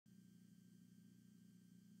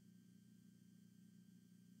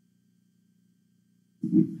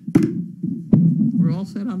We're all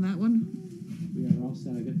set on that one? We are all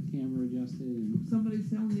set. I got the camera adjusted. And Somebody's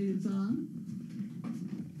telling me it's on?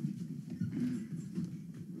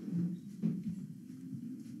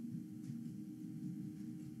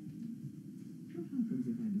 What happens if I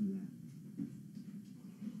do that?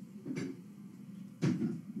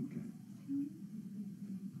 Okay.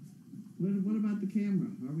 What about the camera?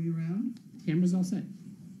 Are we around? camera's all set.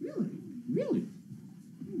 Really? Really?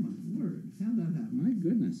 Oh my word. How'd that happen? My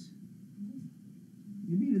goodness.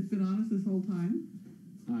 You mean it's been on us this whole time?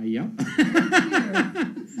 Yep.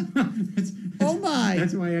 that's, Oh my!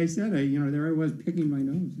 That's why I said there I was picking my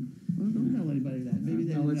nose. Well, don't tell anybody that. Maybe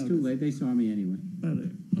they No, didn't it's know. too late. They saw me anyway.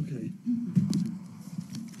 Okay.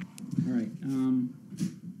 All right.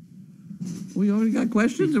 We already got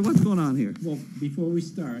questions, or what's going on here? Well, before we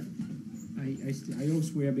start, I owe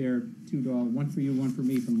Swear Bear $2, one for you, one for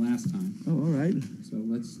me from last time. Oh, all right. So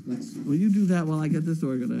let's Well, you do that while I get this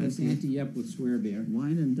organized. ante up with Swear Bear.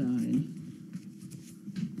 Wine and dine.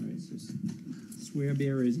 All right, so Swear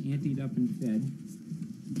Bear is anteed up and fed.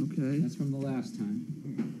 Okay. That's from the last time.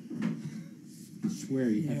 Swear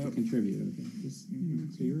you have to contribute. Okay.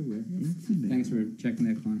 So you're aware. Thanks for checking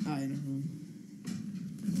that corner. I know.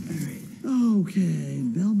 Okay,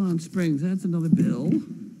 Belmont Springs. That's another bill.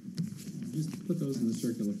 Just put those in the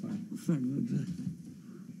circular file.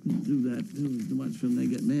 Do that too much when they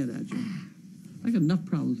get mad at you. I got enough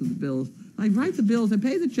problems with the bills. I write the bills, I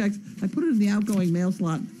pay the checks, I put it in the outgoing mail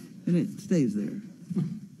slot, and it stays there.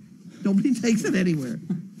 Nobody takes it anywhere.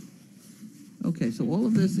 Okay, so all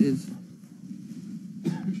of this is,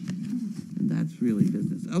 and that's really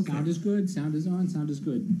business. Okay. Sound is good. Sound is on. Sound is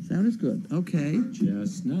good. Sound is good. Okay.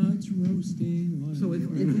 Chestnuts roasting. So if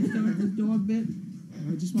we start this dog bit,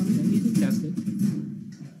 I need to test it.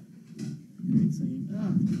 Great singing.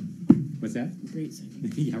 What's that? Great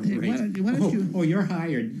singing. Yeah, Hey, right. why don't you- Oh, you're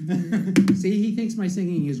hired. See, he thinks my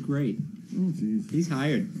singing is great. oh jeez, He's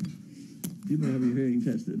hired. you better have your hearing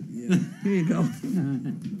tested. Yeah. Here you go.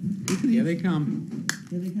 Here they come.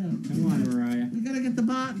 Here they come. Come on, Mariah. We gotta get the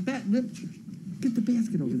get the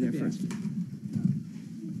basket over there the first.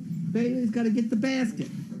 Bailey's gotta get the basket.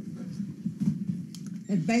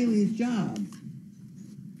 That's Bailey's job.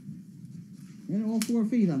 Get all 4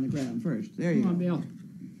 feet on the ground first. There you Come on, go. Bill.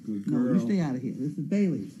 Good No, girl. you stay out of here. This is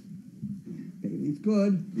Bailey's. Bailey's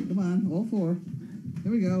good. Come on, all 4.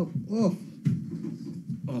 Here we go. Oh,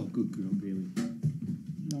 Oh, good girl, Bailey.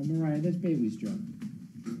 No, Mariah, that's Bailey's job.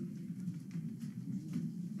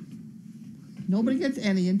 nobody gets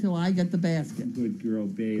any until I get the basket. Good girl,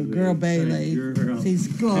 Bailey. Good girl, Bailey. Good girl. She's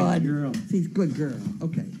good. Good girl. She's good girl.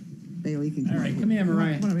 Okay. Bailey can All right, come here,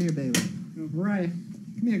 Mariah. Come on over here, Bailey. Mariah.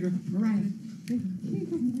 Come here, girl. Mariah.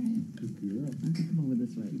 Good girl. Okay, come over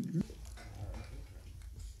this way.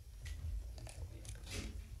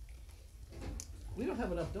 We don't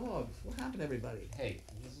have enough dogs. What happened to everybody? Hey,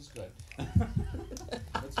 this is good.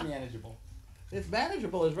 It's manageable. It's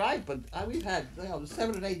manageable, is right, but we've had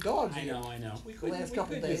 7 or 8 dogs. I here. know. We The could, last we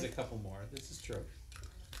couple could days. use a couple more. This is true.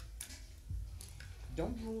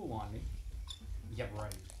 Don't drool on me. Yeah,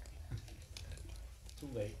 right. Too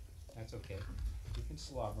late. That's okay. You can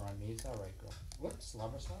slobber on me. It's all right, girl. Look,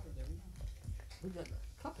 slobber. There we go. We got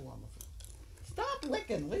a couple on the floor. Stop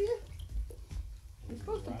licking, will you? You're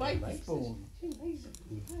supposed to Mariah bite the likes spoon. this. Likes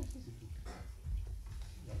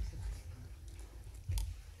it.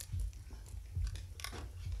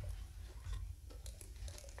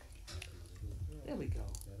 There we go.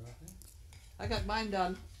 Is that all right? I got mine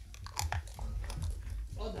done.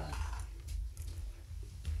 All done.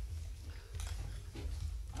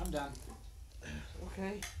 I'm done.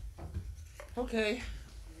 Okay. Okay.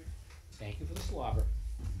 Thank you for the slobber.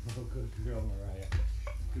 Oh, good girl, Mariah.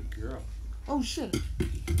 Good girl. Oh shit.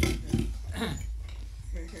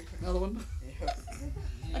 Another one.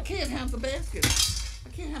 I can't have the basket. I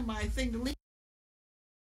can't have my thing to leave.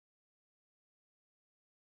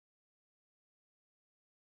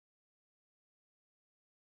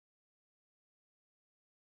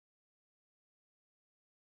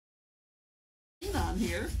 On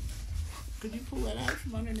here. Could you pull that out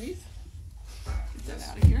from underneath? Get that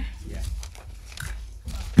out of here. Yeah.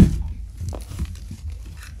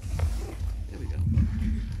 There we go.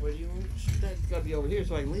 Where do you want? That's gotta be over here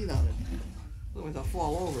so I can lean on it. Otherwise I'll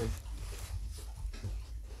fall over.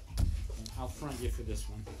 I'll front you for this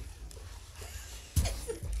one.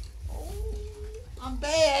 Oh, I'm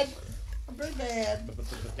bad. I'm very bad.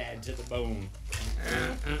 Bad to the bone.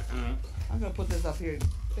 I'm gonna put this up here.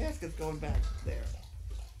 Basket's going back there.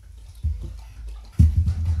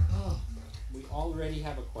 Oh, we already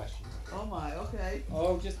have a question. Oh my, okay.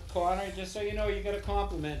 Oh, just Connor, just so you know, you got a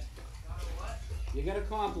compliment. You got a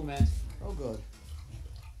compliment. Oh, good.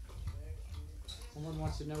 Someone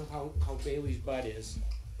wants to know how Bailey's butt is.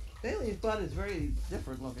 Bailey's butt is very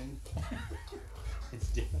different looking. It's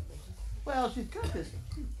different. Well, she's got this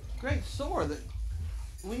great sore that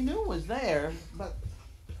we knew was there, but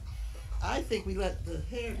I think we let the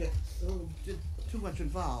hair get a little too much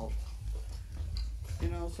involved. You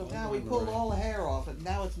know, so now we pulled all the hair off it, and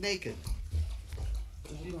now it's naked.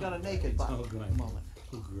 So she's got a naked butt Oh, at good. the moment.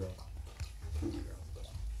 Good girl. Good girl.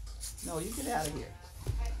 No, you get out of here.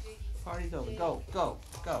 Party's over. Go, go,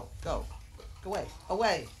 go, go. Go away,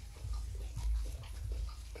 away.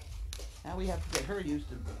 Now we have to get her used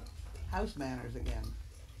to house manners again.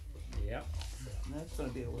 Yep. And that's going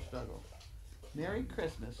to be a little struggle. Merry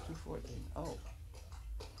Christmas, 214. Oh.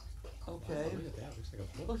 Okay. Look at that. Looks like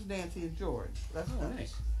a book. Looks Nancy and George. That's Oh, nice.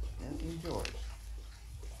 nice. Nancy and George.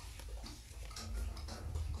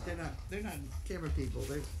 They're not camera people.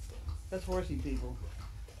 That's horsey people.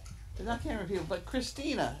 They're not camera people, but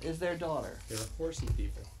Christina is their daughter. They're horsey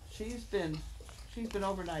people. She's been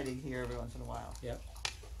overnighting here every once in a while. Yep.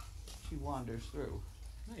 She wanders through.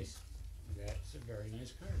 Nice. That's a very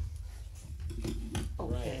nice card.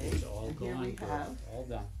 Okay. Right. It's all And here gone. we girl. have, All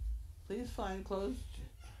done. please find closed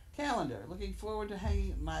calendar. Looking forward to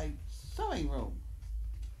hanging in my sewing room.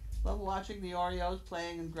 Love watching the Oreos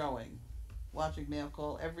playing and growing. Watching Mail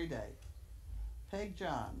Call every day. Peg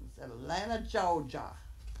Johns, Atlanta, Georgia.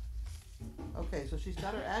 Okay, so she's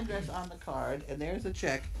got her address on the card, and there's a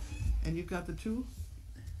check, and you've got the two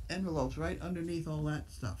envelopes right underneath all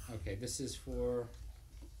that stuff. Okay, this is for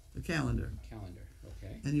The calendar. calendar.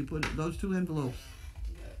 Okay. And you put those two envelopes.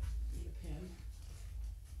 Need a pen.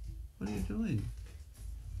 What are you doing?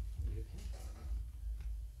 Need a pen.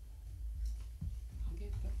 I'll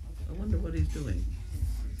get I wonder what he's doing.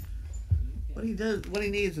 What he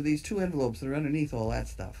needs are these two envelopes that are underneath all that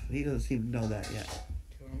stuff. He doesn't seem to know that yet.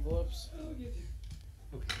 Two envelopes. Okay.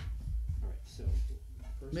 All right. So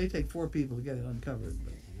first. It may take 4 people to get it uncovered.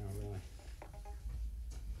 But No, really.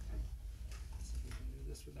 Let's see if we can do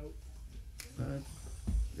this without.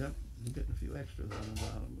 Yep, I'm getting a few extras on the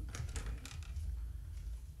bottom.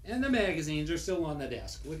 And the magazines are still on the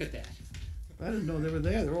desk. Look at that. I didn't know they were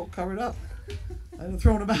there. They're all covered up. I haven't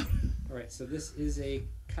thrown them out. All right. So this is a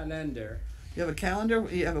calendar You have a calendar.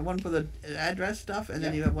 You have one for the address stuff, and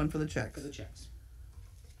then Yep. you have one for the checks. for the checks.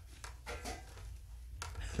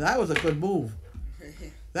 That was a good move.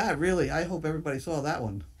 That really. I hope everybody saw that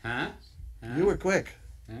one. Huh? You were quick.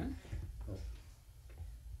 Huh?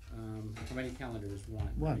 Oh. How many calendars? One.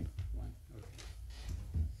 One. Right? One. Okay.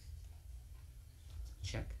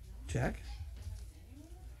 Check. Check.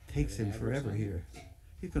 Takes him Address forever on it. here.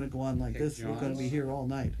 He's gonna go on like Pick this. We're gonna be John's. here all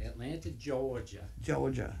night. Atlanta, Georgia.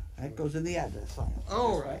 Georgia. That goes in the address file.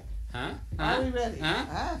 All right. Huh? Are we ready?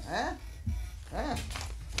 Huh?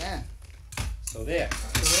 So there.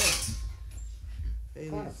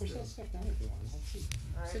 Connor, push that stuff down if you want. Let's see.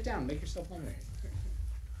 Alright. Sit down. Make yourself home.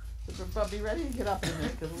 But be ready to get up in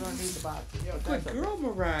this because we're gonna need the box. Yo, good girl,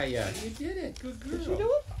 Mariah. You did it. Good girl. Did she do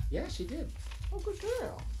it? Yeah, she did. Oh, good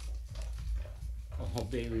girl. Oh,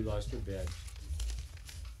 Bailey lost her bed.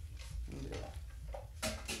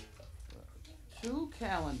 Two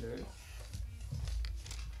calendars.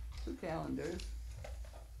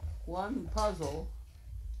 1 puzzle,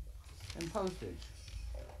 and postage.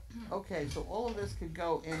 Okay, so all of this could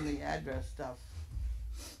go in the address stuff.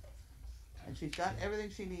 And she's got everything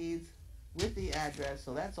she needs with the address,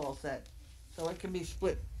 so that's all set. So it can be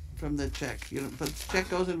split from the check. You know, but the check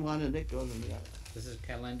goes in one and it goes in the other. This is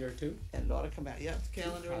calendar too. And it ought to come out. Yeah, it's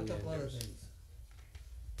calendar and a couple other Calendars. things.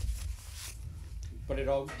 But it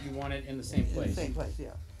all you want it in the same In place. the same place, yeah.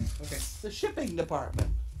 Okay. The shipping department.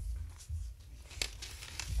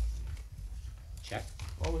 Check.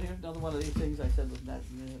 Oh, here's another one of these things I said was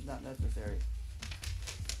not necessary.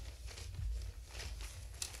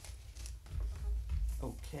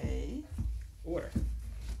 Okay. Order.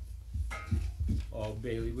 Oh,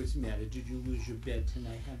 Bailey, what's the matter? Did you lose your bed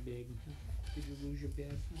tonight, huh, baby? Did you lose your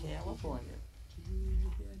bed? Huh? California. Did you lose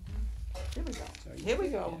your bed? Huh? Here we go. Sorry, Here we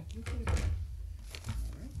you get it go. back. You get it back.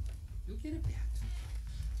 All right. You'll get it back.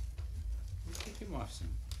 Let's take him off some.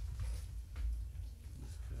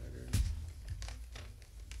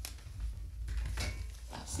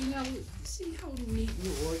 See how neat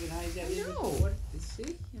and organized that I is? know. See,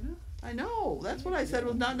 you know? I know. That's what I said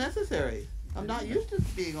was not necessary. I'm not used to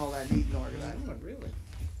being all that neat and organized. No, really.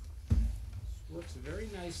 Works very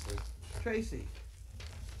nicely. Tracy.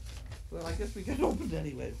 Well, I guess we can open it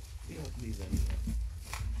anyway. We open these anyway.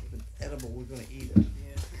 If it's edible, we're gonna eat it.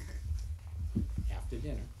 After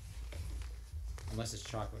dinner. Unless it's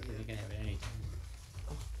chocolate, then you can have it anytime.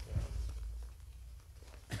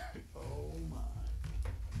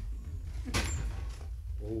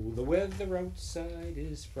 Oh, the weather outside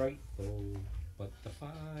is frightful, but the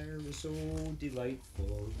fire is so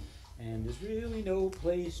delightful, and there's really no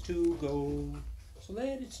place to go. So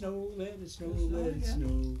let it snow, let it snow, let it snow.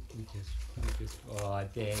 Can we kiss? Can we kiss? Oh,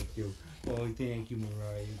 thank you. Oh, thank you,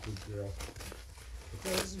 Mariah, good girl. The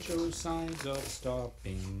present shows signs of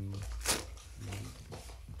stopping.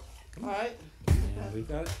 All right. And we've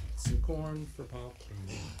got some corn for popping.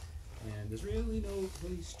 And there's really no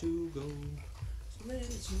place to go. So let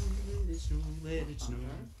it snow, let it snow, let it snow.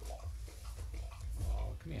 Oh,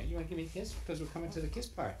 come here. You want to give me a kiss? Because we're coming to the kiss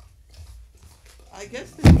part. I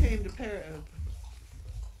guess they came to pair.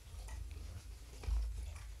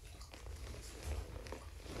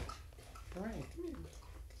 All right, come here.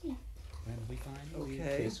 Come here. That'll be fine. You'll be a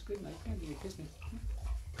Okay. kiss. Good night. Come on, give me a kiss, man.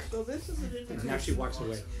 So this is an invitation. Now she walks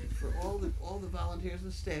away. For all the volunteers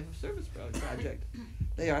and staff of Service Road Project.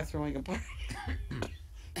 They are throwing a party.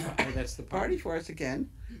 Oh, that's the Party for us again.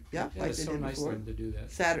 Yeah, Yeah, like it's they so did nice of before. them to do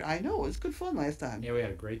that. Saturday. I know it was good fun last time. Yeah, we had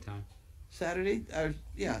a great time. Saturday.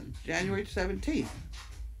 January 17th.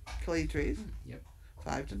 Clay trees. Yep.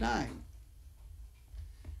 5 to 9.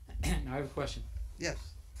 Now I have a question. Yes,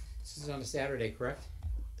 This is on a Saturday, correct?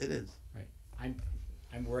 it is.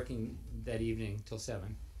 I'm working that evening till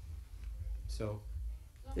 7. So,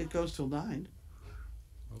 It goes till 9.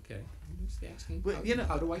 okay. I'm just asking. But, you know-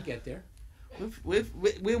 how do I get there?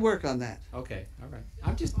 We work on that. Okay, all right.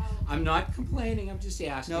 I'm not complaining. I'm just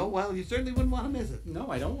asking. No, well, you certainly wouldn't want to miss it.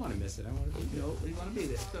 No, I don't want to miss it. I want to be there. No, we want to be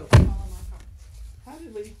there. So, how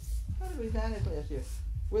did we manage last year?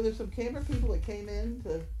 Were there some camera people that came in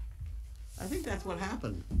to? I think that's what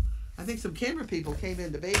happened. I think some camera people came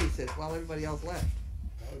in to babysit while everybody else left.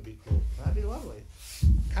 That would be cool. That'd be lovely.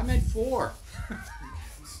 Come at 4.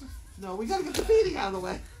 No, we gotta get the meeting out of the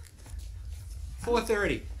way.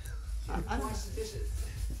 4:30. I don't know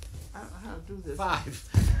how to do this. 5.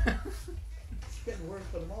 It's getting worse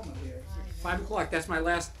for the moment here. 5 o'clock. That's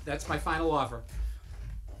my final offer.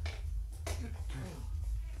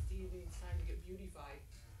 Steve needs time to get beautified.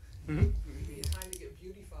 Hmm? He needs time to get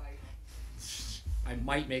beautified. I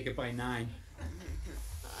might make it by 9.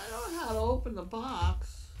 I don't know how to open the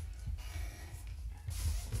box.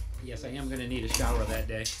 Yes, I am going to need a shower that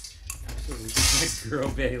day. Absolutely. Nice girl,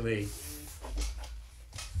 Bailey.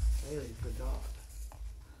 Bailey's the dog.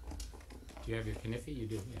 Do you have your kniffy? You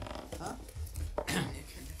do, yeah. Huh?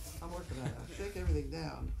 I'm working on it. I'll shake everything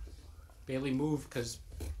down. Bailey, move, because,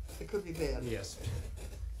 It could be bad. yes.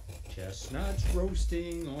 Chestnuts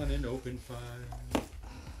roasting on an open fire.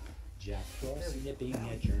 Jack Frost nipping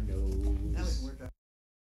at your Now we can nose. work on it.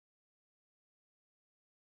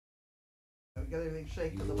 We got everything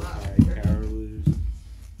shake to the You bottom are here.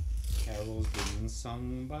 carols being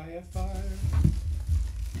sung by a fire,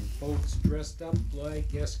 and folks dressed up like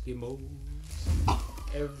Eskimos.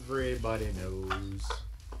 Everybody knows.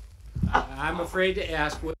 I'm afraid to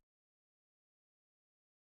ask what.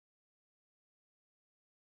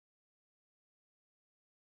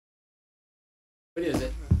 What is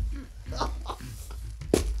it?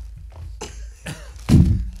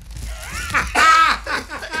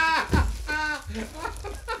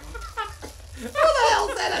 Who the hell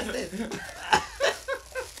said us this?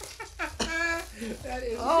 That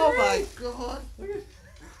is Oh great. my god.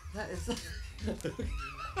 That is.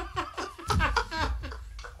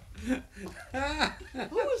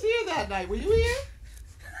 Who was here that night? Were you here?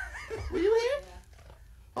 Were you here?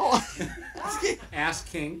 Oh, Ass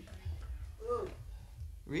King,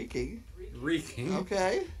 reeking. reeking,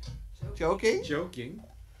 Okay. Joking. joking.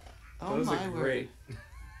 Oh Those my are word. great.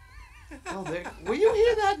 Oh, there. Were you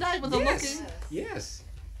here that night with the Yes. looking? Yes.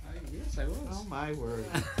 Yes, I was. Oh my word.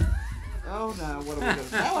 Oh no, what are we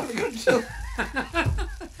gonna? Now what are we gonna do?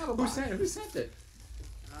 Who sent it?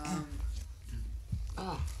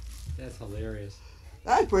 Oh, That's hilarious.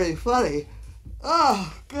 that's pretty funny.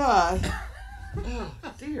 Oh God. Oh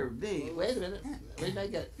dear me. Wait a minute. Where did I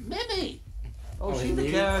get Mimi? Oh, Oh, she's the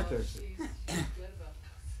Mimi? character. She's a bit of a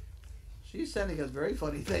She's sending us very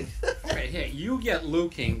funny things. Right here, you get Lou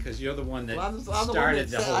King because you're the one that Well, I'm the one started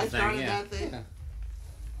that the said- whole I thing. started Yeah. that thing. Yeah.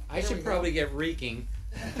 I There we should go. probably get reeking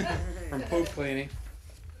from poop cleaning.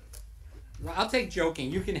 Well, I'll take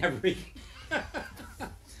joking. You can have reeking.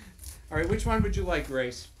 All right, which one would you like,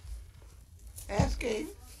 Grace? Asking.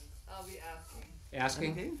 I'll be asking. Asking.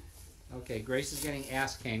 Asking. Okay, Grace is getting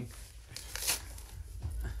Ass King.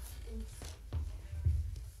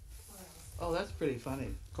 Oh, that's pretty funny.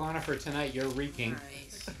 Connor, for tonight, you're reeking,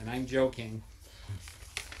 Nice. and I'm joking.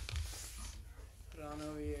 Put it on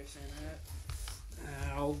over here,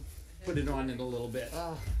 Santa. I'll put it on in a little bit.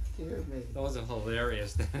 Oh, dear me. Those are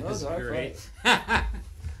hilarious. That Those is are great.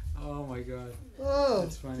 Oh my god. Oh,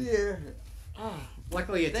 That's funny. dear.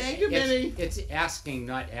 Luckily, it's Thank you, Minnie. it's asking,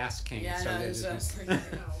 not asking. Yeah, so no, there's I was just- thinking,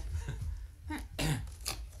 no.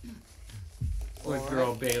 Good All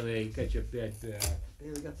girl, right. Bailey. Got your bed back.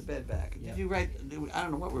 Bailey got the bed back. Yeah. Did you write? I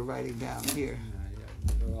don't know what we're writing down here.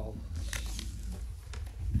 Yeah, they're all-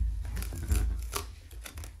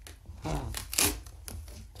 Oh.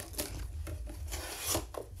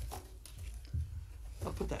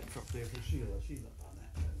 I'll put that in front there for Sheila. She's up on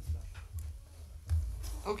that kind of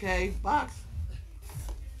stuff. Okay, box.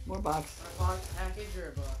 More box. A box package or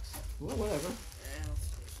a box? Well, whatever. Yeah, let's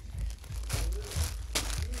see.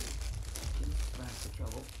 Back to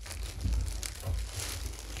trouble.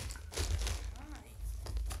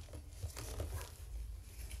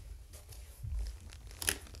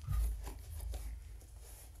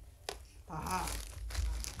 Aha.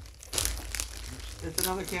 It's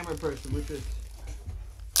another camera person, which is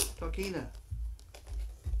Tokina.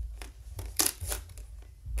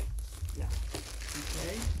 Yeah.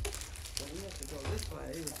 Okay. So we have to go this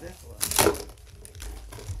way with this one.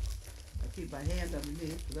 I keep my hand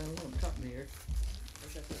underneath because I don't want to cut me here.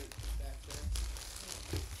 Wish I put it back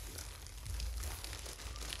there.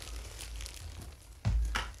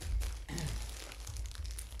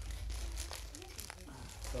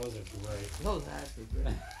 Those are great. Those asses,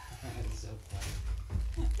 man. That's so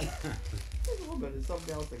funny. There's a little bit of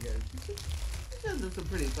something else again. She does some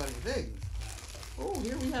pretty funny things. Oh,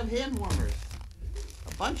 here we have hand warmers.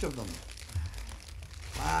 A bunch of them.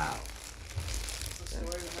 Wow. What's the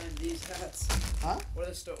story behind these hats? Huh?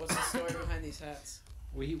 What's the story behind these hats?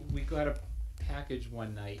 We got a package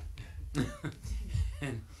one night,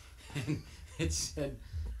 and it said,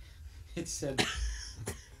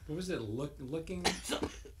 what was it? Looking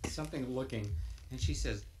something looking, and she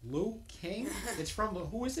says, Lou King. It's from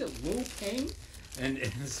who is it? Lou King, and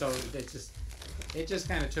so it just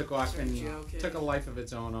kind of took off and Joking. took a life of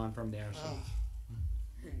its own on from there. So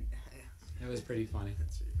Oh. it was pretty funny.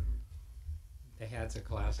 That's The hat's a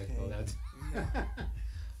classic though. Okay. That's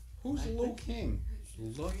who's I Lou think- King?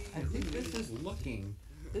 Look, I think this is looking.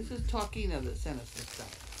 this is Talkina that sent us this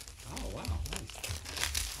stuff. Oh wow,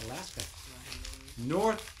 nice. Alaska.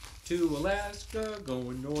 North to Alaska,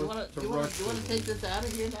 going north Do you want to to Russia. take this out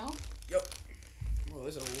of here now? Well,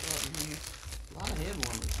 there's a lot in here. A lot of hand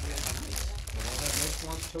warmers. All that nice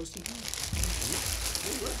lunch toasty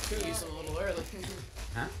bread. Could use them a little early.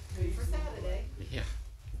 Huh? For Saturday. Yeah.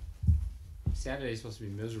 Saturday's supposed to be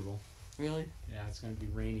miserable. Really? Yeah, it's gonna be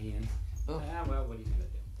rainy and. Oh. Ah, well, what are you gonna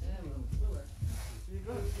do? You're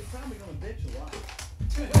probably gonna bitch a lot.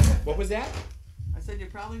 What was that? I said you're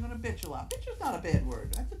probably gonna bitch a lot. Bitch is not a bad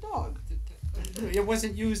word. That's a dog. It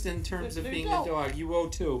wasn't used in terms of There being you a go. dog. You owe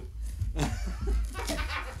too.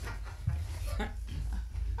 I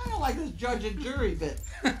don't like this judge and jury bit.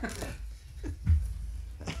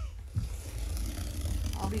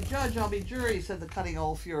 I'll be judge, I'll be jury, said the cunning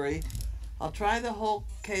old fury. I'll try the whole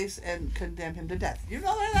case and condemn him to death. You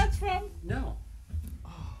know where that's from? No.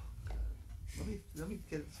 Let me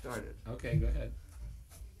get it started. Okay, go ahead.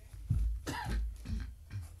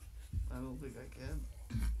 I don't think I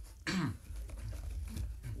can.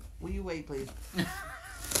 Will you wait, please?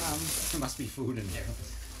 There must be food in there.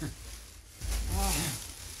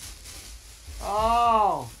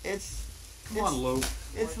 Oh, it's Come on, Lou.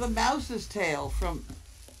 it's the mouse's tail from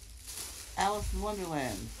Alice in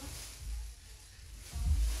Wonderland.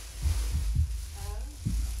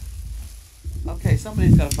 Okay,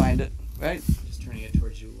 somebody's gotta find it, right? Just turning it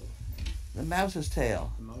towards you, Lou. The mouse's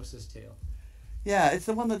tail. The mouse's tail. Yeah, it's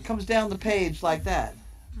the one that comes down the page like that.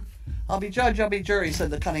 I'll be judge, I'll be jury,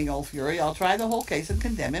 said the cunning old fury. I'll try the whole case and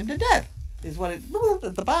condemn him to death. Is what it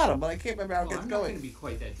at the bottom, but I can't remember how it Well, gets I'm not going. gonna be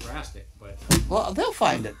quite that drastic, but. Well, they'll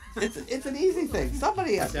find it. It's an easy thing.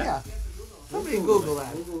 Somebody, What's that? yeah, somebody Google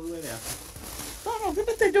that. We'll Google it after. No,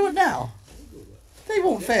 but they do it now. We'll Google it. They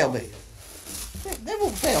won't fail me. They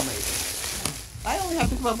won't fail me. I only have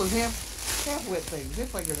to come up with half-wit things. They'll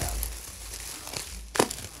figure it out.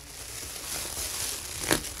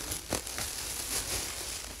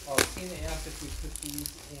 Oh, Tina asked if we put these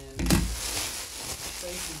in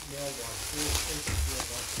Tracy's mailbox. Where's Tracy's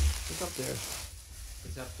mailbox? It's up there.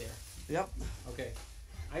 It's up there. Yep. Okay.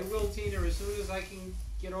 I will, Tina, as soon as I can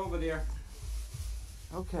get over there.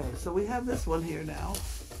 Okay, so we have this one here now.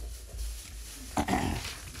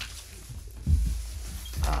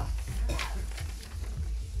 Ah.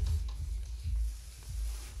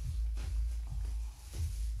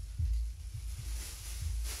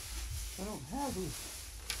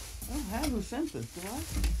 I don't have who sent this, do I?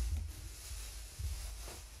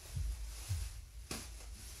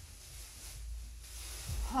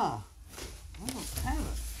 Huh. I don't have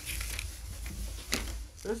it.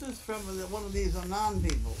 This is from one of these Anon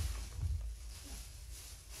people.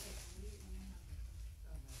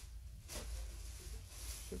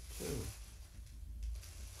 Ship 2.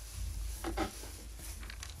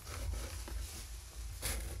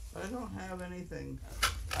 I don't have anything.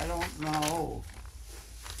 I don't know.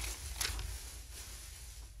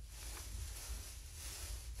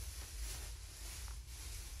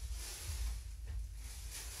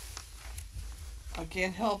 I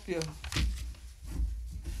can't help you.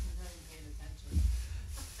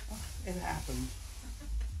 It happened.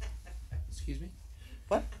 Excuse me?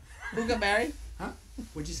 What? Who got married? Huh?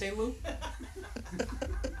 What'd you say, Lou?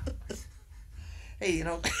 Hey, you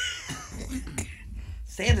know,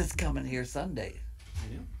 Santa's coming here Sunday.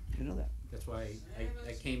 I know. You know that? That's why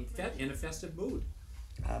I came in a festive mood.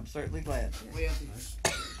 I'm certainly glad. We have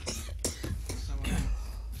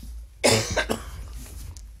It's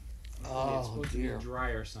Oh, supposed to dear. be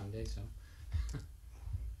drier Sunday, so.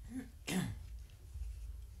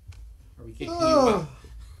 Are we kicking you Oh,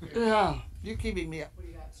 up? yeah, you're keeping me up. What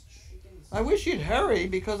do you got? Chickens? I wish you'd hurry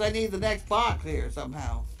because I need the next box here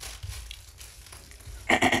somehow.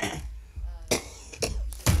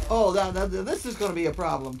 Oh, now, this is going to be a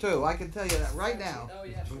problem too. I can tell you that right now. Oh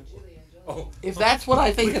yeah, for Julie and Julie. Oh, If that's what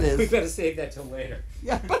I think it we is. better save that till later.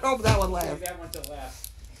 Yeah, but hope that one Save lasts. that one till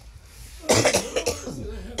last. This is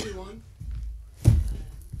a heavy one.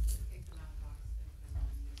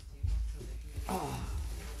 Oh.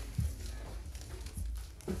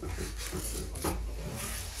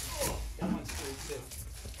 That one's great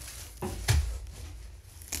too.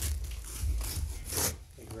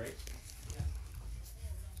 Okay, great.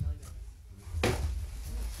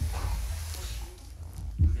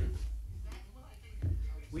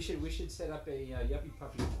 We should set up a yuppie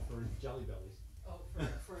puppy for Jelly Bellies. Oh, for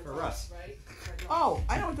For dogs, Russ. right? For dogs. Oh,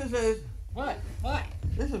 I know what this is. What? What?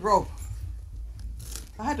 This is rope.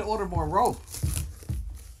 I had to order more rope.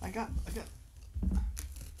 I have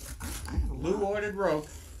a Lou lot. ordered rope.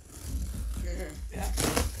 Yeah.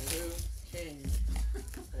 King.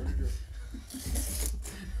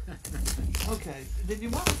 Okay. Did you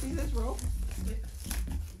want to see this rope?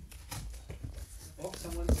 Oh,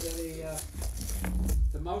 someone said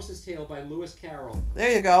The Mouse's Tale by Lewis Carroll.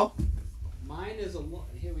 There you go. Mine is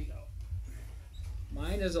here we go.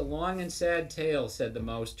 Mine is a long and sad tale, said the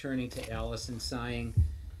mouse, turning to Alice and sighing.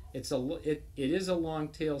 It is a long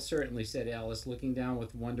tale, certainly, said Alice, looking down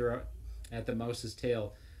with wonder at the mouse's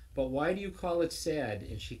tail. But why do you call it sad?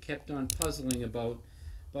 And she kept on puzzling about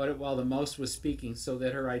it while the mouse was speaking, so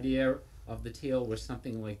that her idea of the tale was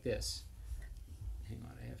something like this. Hang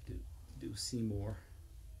on, I have to do Seymour.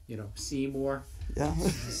 You know, Seymour. Yeah.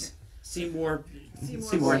 Seymour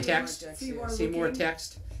Seymour text. Seymour Seymour looking.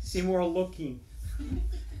 text. Seymour looking.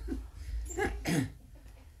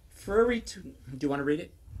 Furry. Do you want to read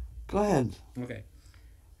it? Go ahead. Okay.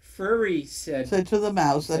 Furry said Said to the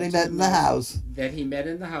mouse that he met in the house. that he met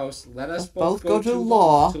in the house. Let us Both both go to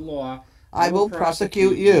law. To law. I will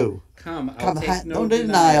prosecute you. Come, Come, I'll take no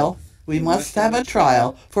denial. We must have a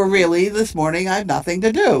trial, for really this morning I've nothing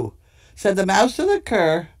to do. Said the mouse to the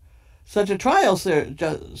cur. Such a trial,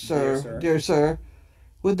 dear sir,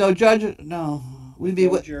 with no judge, no, we'd be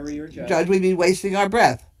No jury or judge, we'd be wasting our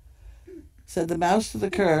breath. Said the mouse to the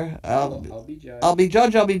cur, I'll be judge. I'll be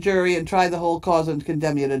judge, I'll be jury, and try the whole cause and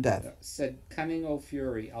condemn you to death. Said cunning old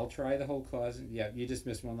fury. I'll try the whole cause. Yeah, you just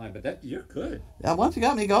missed one line, but you're good. Now, once you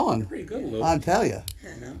got me going, Pretty good, Lou. I'll tell you.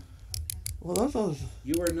 You know? Well, those.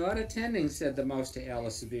 You are not attending, said the mouse to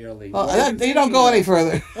Alice severely. Well, What are you don't go any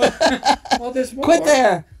further. Well, there's more. Quit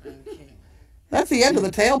there. Okay. That's the end of the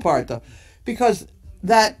tail part, though, because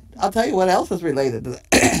that. I'll tell you what else is related to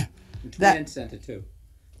that. Twin that- sent it too.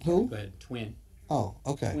 Who? Go ahead, Twin. Oh,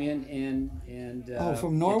 okay. Twin and Oh,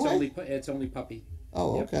 from Norway? It's only puppy.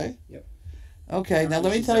 Oh, Yep. okay. Yep. Okay, now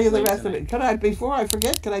let me She's tell up you the late rest of tonight. it. Can I, before I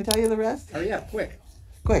forget, can I tell you the rest? Hurry up, quick.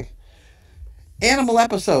 Quick. Animal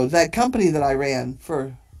Episodes, that company that I ran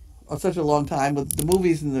for such a long time with the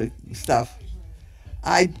movies and the stuff,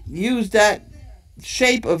 I used that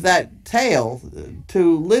shape of that tail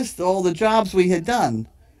to list all the jobs we had done.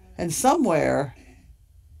 And somewhere,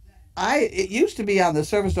 it used to be on the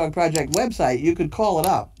Service Dog Project website, you could call it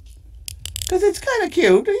up. Because it's kind of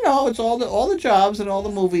cute, you know, it's all the jobs and all the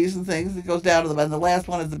movies and things. It goes down to them, and the last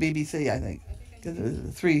one is the BBC, I think.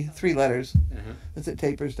 Three letters. Uh-huh. As it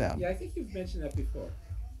tapers down. Yeah, I think you've mentioned that before,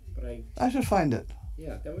 but I should find it.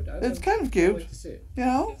 yeah, that would. It's kind of I'd cute, like to see it. you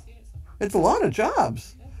know. It's a lot of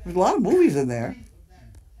jobs. There's a lot of movies in there.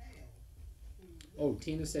 Oh,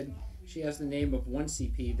 Tina said she has the name of one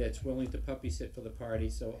CP that's willing to puppy sit for the party,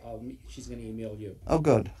 so she's going to email you. Oh,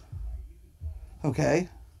 good. Okay.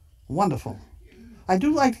 Wonderful. I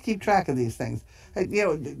do like to keep track of these things. You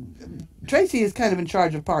know, Tracy is kind of in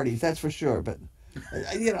charge of parties, that's for sure. But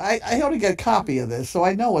you know, I ought to get a copy of this so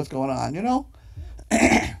I know what's going on. You know,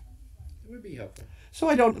 It would be helpful. so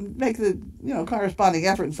I don't make the corresponding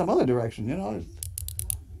effort in some other direction. You know,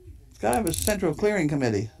 it's got to have a central clearing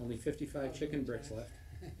committee. Only 55 chicken bricks left.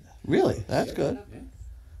 Really, that's good. Yeah.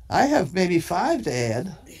 I have maybe 5 to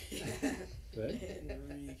add. Good.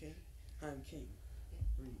 I'm king.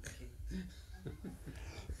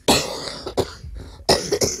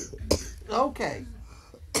 Okay.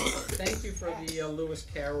 Thank you for the Lewis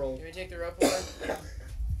Carroll Can we take the rope over?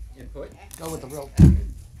 input. Go with the rope.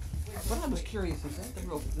 But I was curious, is that the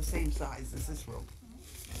rope the same size as this rope?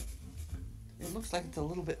 It looks like it's a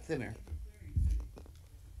little bit thinner.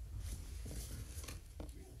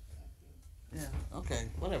 Yeah, okay,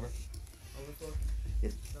 whatever. Overflow?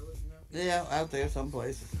 It's, No? yeah, out there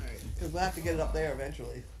someplace. Alright. Because we'll have to get it up there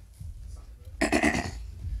eventually. Get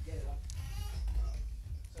it up.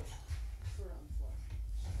 So, put it on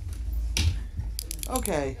the floor.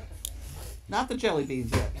 Okay. Not the jelly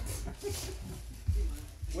beans yet.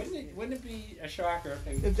 Wouldn't it be a shocker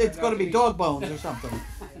if they It's turned going out to be dog bones or something.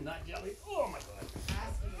 Not jelly. Oh my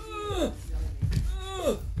god.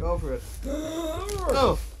 Go for it.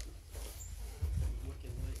 Oh,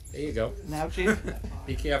 There you go. now, Chief.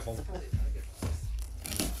 Be careful.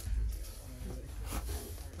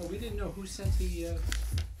 Oh, we didn't know who sent the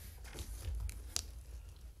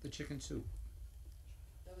chicken soup.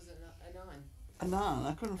 That was a non. Anon,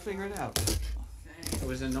 I couldn't figure it out. It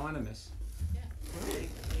was anonymous.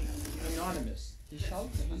 Anonymous. He shouted.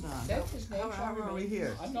 Anon. That's his name. How are we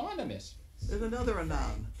here? Anonymous. There's another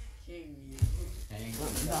Anon. King, you. Hang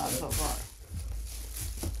But on. not so far.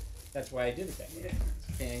 That's why I did it that way.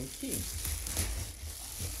 And king.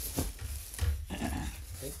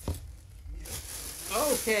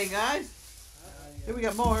 Okay, guys. Here we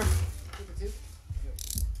got more.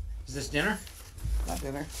 Is this dinner? Not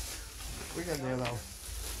dinner. We're getting there though.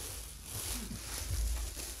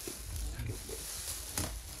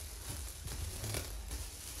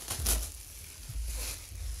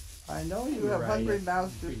 I know you have hungry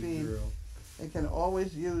mouths to feed and can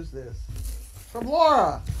always use this. From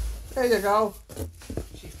Laura. There you go.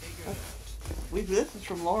 This is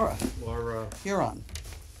from Laura. Laura. Huron.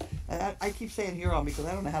 I keep saying Huron because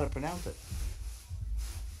I don't know how to pronounce it.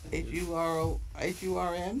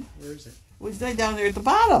 H-U-R-N? Where is it? Well, it's down there at the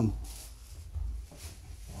bottom.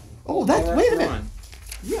 Oh, that's, Laura wait a minute. Huron.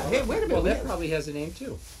 Yeah, hey, wait a minute. Well, that Wait. probably has a name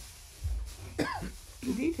too.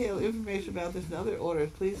 To detail information about this and other orders,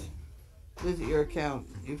 please visit your account.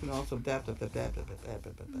 You can also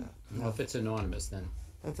Well, if it's anonymous, then.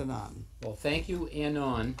 That's Anon. Well, thank you,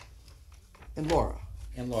 Anon And Laura.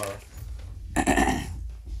 and Laura.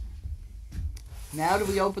 Now do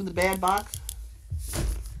we open the bad box?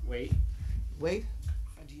 Wait. Wait.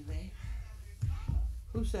 A delay.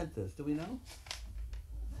 Who sent this? Do we know?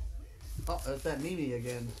 Oh, it's that Mimi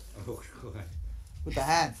again. Oh, God. With the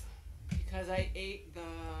hats. Because I ate the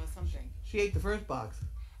something. She ate the first box.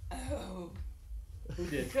 Oh. Who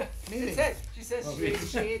did? Mimi. She said Oh, she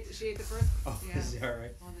really? ate the first Oh, yeah, is that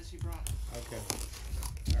right? one that she brought. Okay.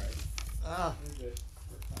 All right. Ah, We're good.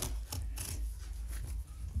 We're fine.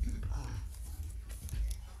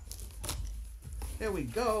 there we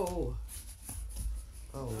go.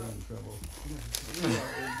 Oh, we're in trouble.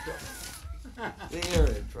 We're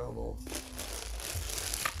in trouble.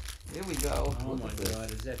 Here we go. Oh Look my at this.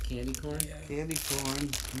 God, is that candy corn? Candy corn.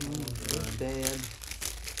 It's bad.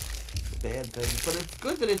 Bad thing. But it's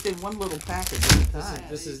good that it's in one little package at a time.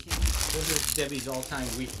 This is Debbie's all-time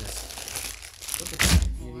weakness. Look at that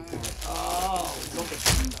candy corn. Oh, look at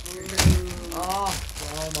that. Oh,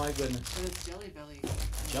 Oh my goodness. But it's Jelly Belly.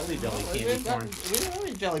 Jelly Belly we candy corn. don't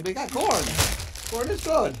need jelly. We got corn. Corn is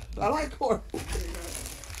good. I like corn.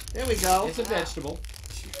 There we go. It's a vegetable.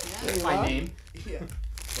 There you My are. name. Yeah.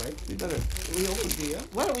 Right? We better. We open here.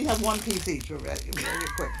 Why don't we have one piece each? Very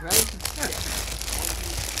quick, right?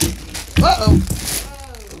 Uh oh. Oh.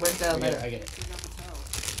 It went down I get it. there. I get it. Took out the toe.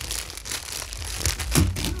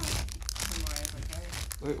 Somewhere I was like,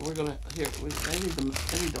 hey. We're gonna here. I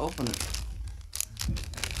need to open it.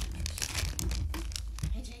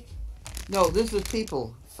 Hey, Jake. No, this is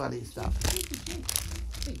people funny stuff.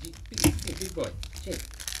 Hey, big boy. Jake.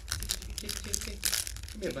 Jake.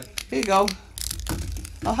 Come here, bud. Here you go.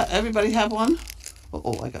 Everybody have one?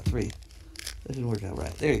 Oh, I got 3. That didn't work out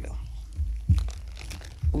right. There you go.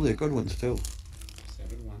 Oh, they're good ones too.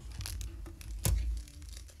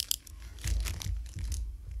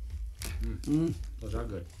 7-1. Those are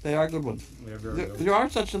good. They are good ones. They are very There, good. there are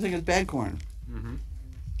such a thing as bad corn. Mm-hmm.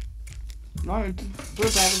 No, put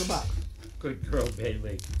it back in the box. Good girl,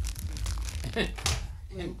 Bailey.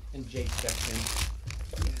 and Jake steps in.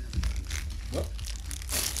 Whoop.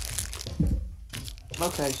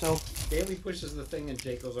 Okay, so Bailey pushes the thing and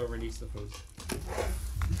Jake goes over and eats the food.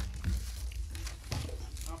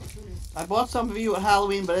 I bought some for you at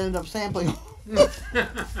Halloween, but ended up sampling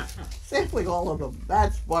sampling all of them.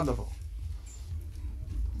 That's wonderful.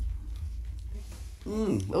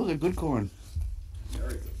 Those are good corn.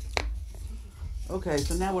 Very good. Okay,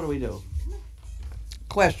 so now what do we do?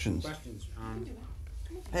 Questions. Questions?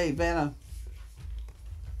 Hey, Vanna.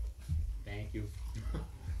 Thank you.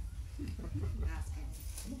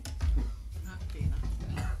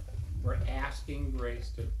 We're asking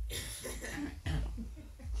Grace to.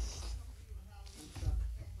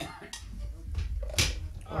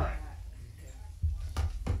 All right.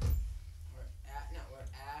 We're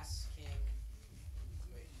asking.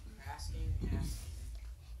 Wait, asking.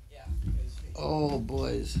 Yeah. Because Oh,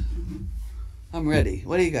 boys. I'm ready.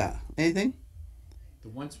 What do you got? Anything?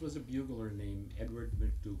 There once was a bugler named Edward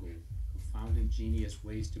McDougall who found ingenious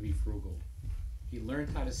ways to be frugal. He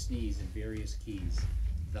learned how to sneeze in various keys,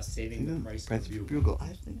 thus saving the price of a bugle. Bugle.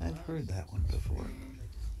 I think I've heard that one before.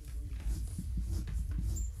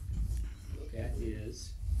 That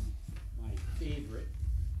is my favorite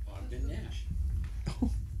Ogden Nash.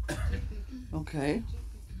 Okay.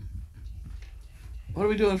 What are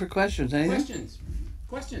we doing for questions? Anything?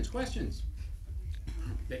 Questions.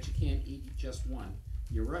 Bet you can't eat just one.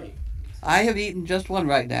 You're right. I have eaten just one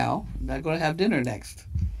right now. I'm not going to have dinner next.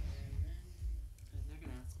 they're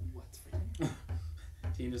gonna ask what's for dinner.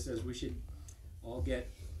 Tina says we should all get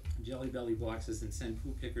Jelly Belly boxes and send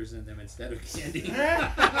poo pickers in them instead of candy.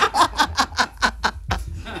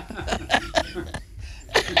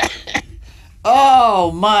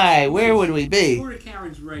 Oh my, where would we be? Poor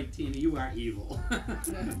Karen's right, Tina. You are evil.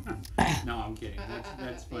 No, I'm kidding.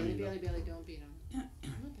 That's funny. Bailey, though. Bailey, don't beat him.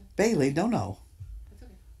 Bailey, don't know. That's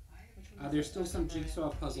okay. Which one There's is still it? some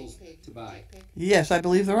jigsaw puzzles Pig, to buy. pig. Yes, I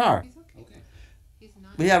believe there are. He's okay. Okay. He's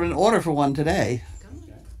not. We have an order for one today. Come on.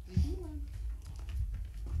 Okay. You do one.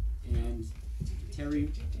 And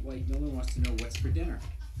Terry White Miller wants to know what's for dinner.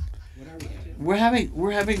 What are we having?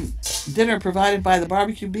 We're having dinner provided by the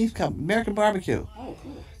barbecue beef company, American Barbecue. Oh,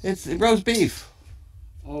 cool. It's roast beef.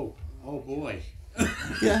 Oh boy.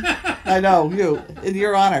 Yeah, I know you in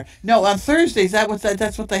your honor. No, on Thursdays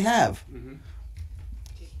that's what they have. Mm-hmm.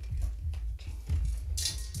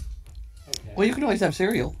 Okay. Well, you can always have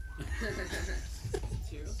cereal.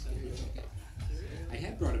 I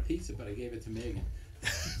had brought a pizza, but I gave it to Megan.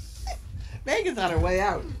 Megan's on her way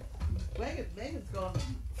out. Megan's going to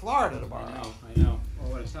Florida tomorrow. I know. Oh,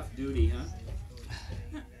 what a tough duty, huh?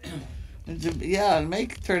 Yeah, and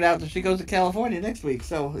Meg turned out that she goes to California next week,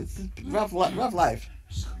 so it's a rough life.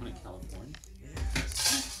 She's going to California.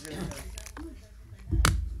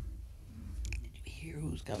 Did you hear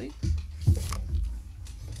who's coming?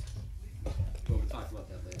 We'll talk about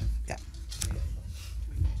that later. Yeah.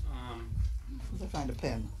 Let's find a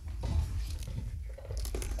pen.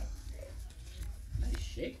 Nice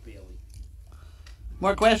shake, Bailey.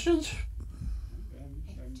 More questions? I'm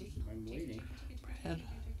waiting. Brad.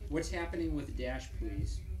 What's happening with Dash,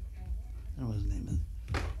 please? I don't know what his name is.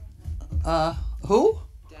 Who?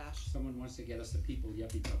 Dash. Someone wants to get us the people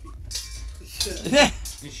yuppie puppy.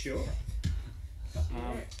 Sure.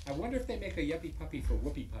 I wonder if they make a yuppie puppy for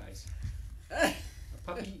whoopie pies. A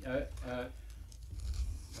puppy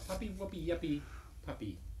whoopie yuppie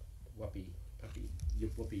puppy. Whoopie puppy.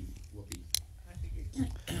 Yup whoopie whoopie.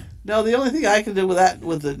 No, the only thing I can do with that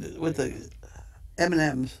with the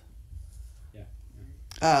M&Ms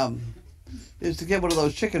is to get one of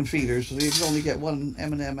those chicken feeders so you can only get one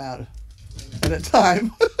M&M out at a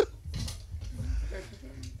time.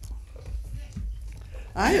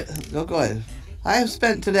 Go ahead. I have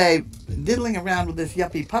spent today diddling around with this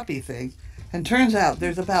yuppie puppy thing, and turns out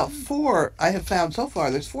there's about 4 I have found so far.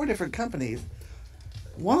 There's 4 different companies.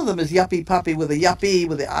 One of them is Yuppie Puppy with a Yuppie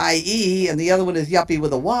with the IE, and the other one is Yuppie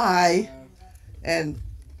with a Y. And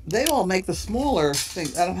they all make the smaller thing.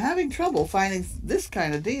 And I'm having trouble finding this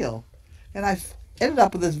kind of deal. And I ended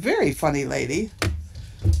up with this very funny lady.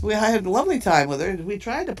 I had a lovely time with her. We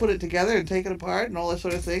tried to put it together and take it apart and all that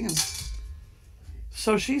sort of thing. And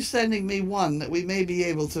so she's sending me one that we may be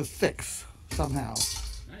able to fix somehow.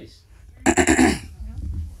 Nice.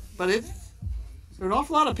 But there are an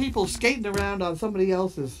awful lot of people skating around on somebody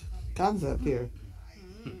else's concept here.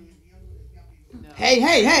 No. Hey!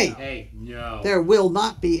 Hey, no. There will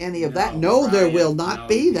not be any of that. No, there Ryan, will not no,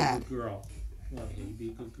 be you that. Be a good girl. Well, you be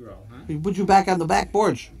a good girl, huh? We put you back on the back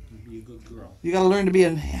porch. You be a good girl. You got to learn to be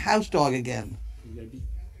a house dog again. You gotta be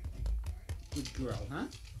a good girl, huh?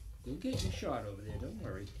 You'll get your shot over there, don't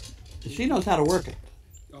worry. She knows how to work it.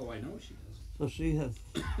 Oh, I know she does. So she has.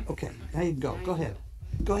 Okay, now you can go. Go ahead.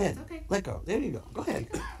 Go ahead. Okay. Let go. There you go. Go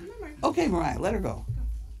ahead. Come on, Mark. Okay, Mariah, let her go.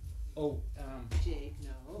 Oh, Jake, no.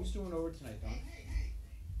 who's doing over tonight, Don?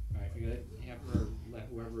 Alright, we gotta have her let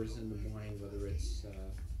whoever is in the morning, whether it's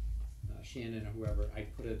Shannon or whoever, I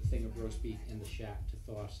put a thing of roast beef in the shack to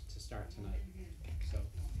thaw to start tonight. So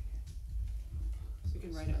So you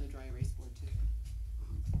can write it on the dry erase board too.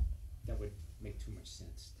 that would make too much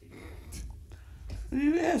sense to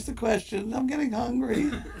you. You asked the question. I'm getting hungry.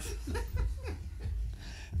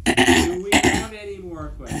 Do we have any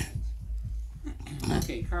more questions?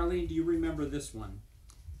 Okay, Carlene, do you remember this one?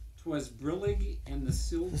 'Twas Brillig and the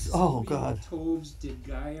Silks. Oh, God. Toves did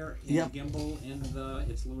Geyer and Yep. Gimble and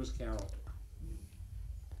it's Lewis Carroll.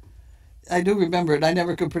 I do remember it. I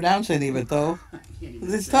never could pronounce any of it, though. I can't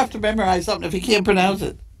even It's say tough it. to memorize something if you can't pronounce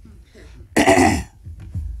it.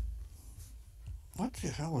 What the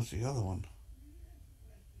hell was the other one?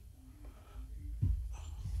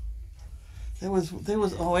 There was,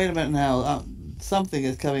 oh, wait a minute now. Something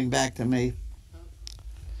is coming back to me.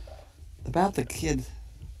 About the kid.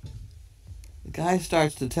 The guy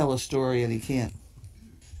starts to tell a story and he can't.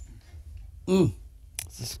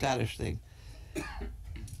 It's a Scottish thing.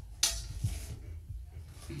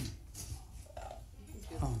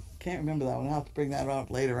 Oh, can't remember that one. I'll have to bring that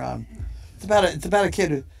up later on. It's about a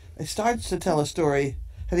kid who starts to tell a story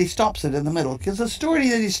and he stops it in the middle because the story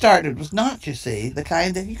that he started was not, you see, the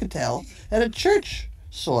kind that you could tell at a church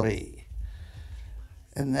story.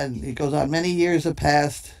 And then he goes on. Many years have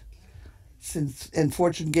passed since, and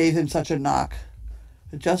fortune gave him such a knock.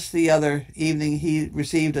 Just the other evening he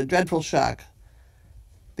received a dreadful shock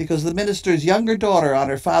because the minister's younger daughter on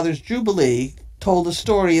her father's jubilee told a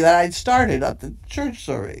story that I'd started at the church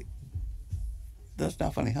story. That's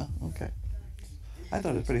not funny, huh? Okay. I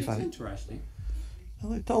thought it was pretty It's funny. interesting.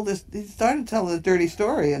 Well, he started telling a dirty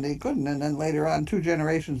story and he couldn't, and then later on, 2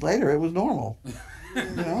 generations later, it was normal. You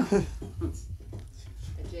know? And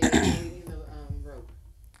Jake, you're reading the rope.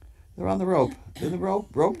 They're on the rope. In the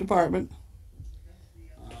rope department.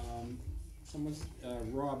 Someone's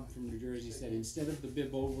Rob from New Jersey said instead of the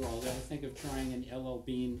bib overalls, ever think of trying an LL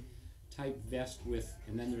Bean type vest with,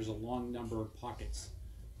 and then there's a long number of pockets.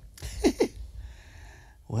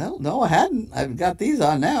 Well, no, I hadn't. I've got these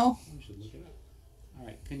on now. We should look it up. All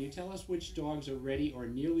right, can you tell us which dogs are ready or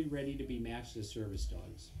nearly ready to be matched as service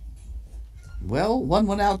dogs? Well, one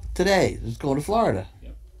went out today. It's going to Florida.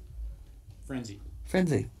 Frenzy.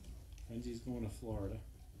 Frenzy. Frenzy's going to Florida.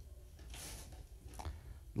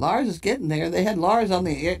 Lars is getting there. They had Lars on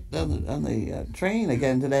the train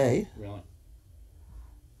again today. Really?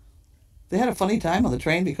 They had a funny time on the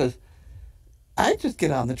train because I just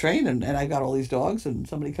get on the train and I got all these dogs and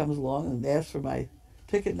somebody comes along and asks for my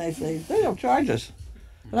ticket and I say, they don't charge us.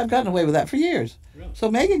 And I've gotten away with that for years. Really? So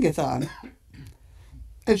Megan gets on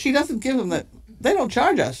and she doesn't give them that. They don't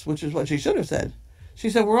charge us, which is what she should have said. She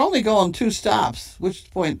said, we're only going 2 stops, which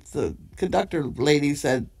point the conductor lady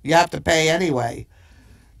said, you have to pay anyway.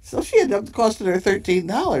 So she ended up costing her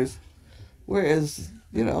 $13. Whereas,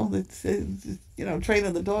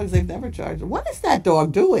 training the dogs, they've never charged. What is that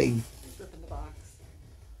dog doing? Ripping the box.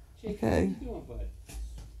 Jake, Okay. what are you doing, bud?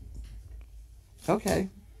 Okay.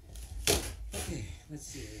 Okay, let's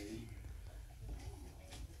see.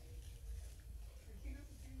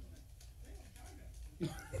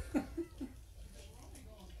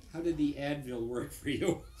 How did the Advil work for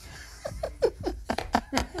you?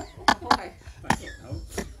 Why? I don't know.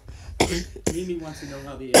 Mimi wants to know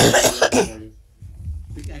how the Advil works for you.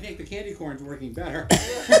 I think the candy corn's working better.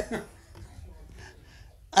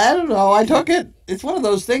 I don't know. I took it. It's one of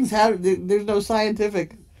those things. There's no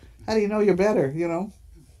scientific. How do you know you're better? You know.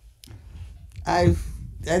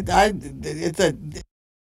 It's a.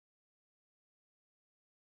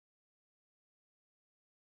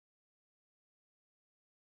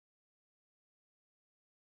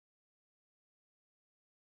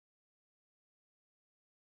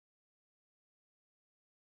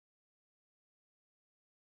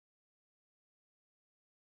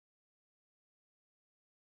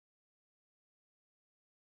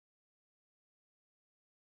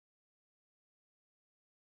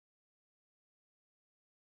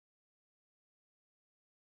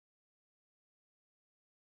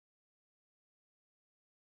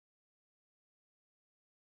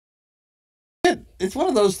 It's one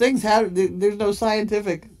of those things. There's no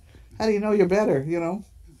scientific. How do you know you're better? You know.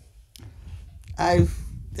 I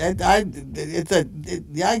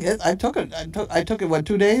took it. I took it. What,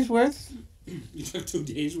 2 days worth? You took 2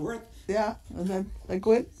 days worth? Yeah, and then I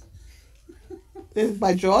quit.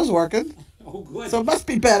 My jaw's working. Oh, good. So it must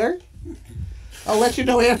be better. I'll let you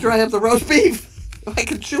know after I have the roast beef if I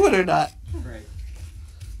can chew it or not. Right.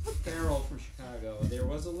 Carol from Chicago. There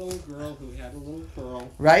was a little girl who had a little pearl.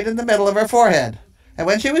 Right in the middle of her forehead. And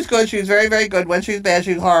when she was good, she was very, very good. When she was bad,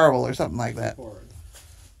 she was horrible or something like that. Horrid.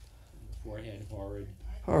 Forehead, horrid.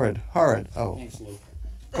 Horrid. Oh, Thanks, Luke.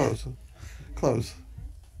 close. Close.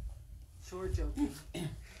 Sure joking.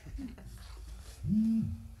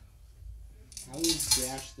 How was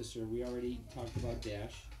Dash this year? We already talked about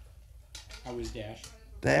Dash. How was Dash?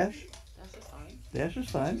 Dash? That's just fine. Dash is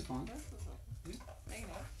fine. Fun. That's just fine. Hanging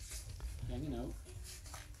out. Hanging out.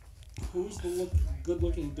 Who's the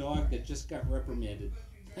good-looking dog that just got reprimanded?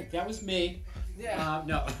 That was me. Yeah.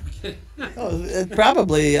 No. Oh, it's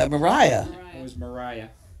probably Mariah. It was Mariah.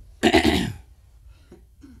 I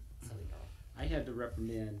had to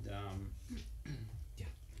reprimand.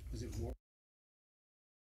 Was it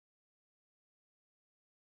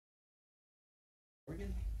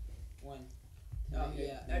Morgan? One. Oh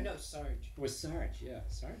yeah. No, Sarge. It was Sarge. Yeah,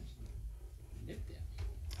 Sarge. Nipped it.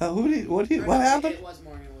 What happened? It was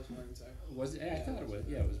Morgan. It was Morgan. Sorry. Was it? I thought it was.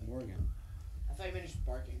 Yeah, it was Morgan. I thought you finished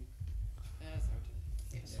barking. Sarge.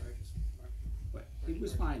 Yeah, Sarge was barking. But he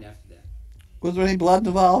was fine after that. Was there any blood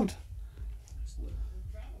involved?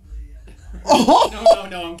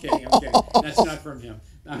 No, I'm kidding. That's not from him.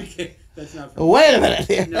 I'm kidding. That's not from him. Wait a minute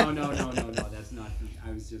here. No, that's not from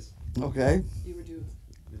I was just. Okay.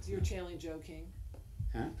 You were channeling Joe King.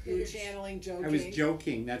 Huh? You were channeling Joe King. I was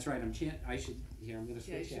joking. That's right. I'm gonna Yeah, switch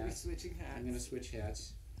you should be hats. switching hats. I'm gonna switch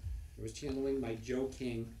hats. I was channeling my Joe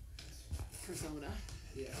King. Persona.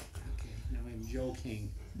 Yeah. Okay. Now I'm Joe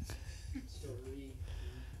King.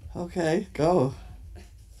 Okay, go.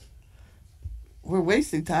 We're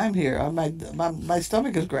wasting time here. My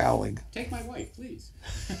stomach is growling. Take my wife, please.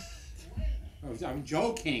 I'm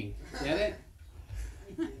Joe King. Get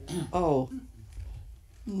it? Oh.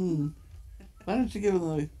 Why don't you give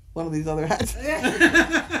him one of these other hats?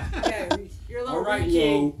 Yeah, you're a little All right,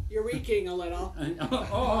 reeking. Lou. You're reeking a little.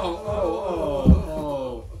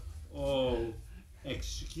 Oh.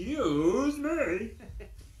 Excuse me.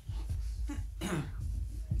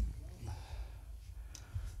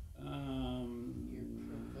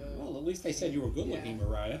 Well, at least they said you were good looking,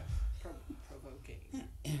 Mariah. Provoking.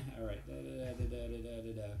 All right.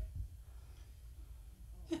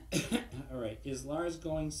 All right. Is Lars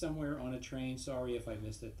going somewhere on a train? Sorry if I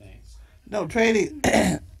missed it. Thanks. No, training.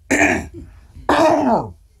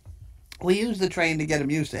 We use the train to get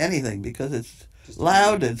him used to anything because it's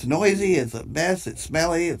loud, it's noisy, it's a mess, it's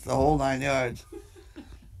smelly, it's the whole 9 yards.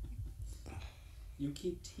 You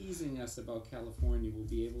keep teasing us about California. We'll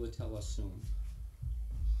be able to tell us soon.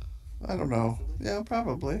 I don't know. Yeah,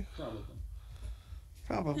 probably.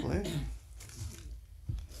 Probably.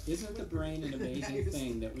 Isn't the brain an amazing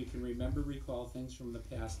thing that we can remember, recall things from the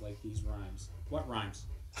past like these rhymes? What rhymes?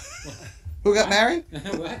 Who got married?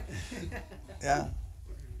 What? Yeah.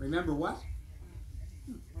 Remember what?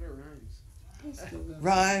 What are rhymes?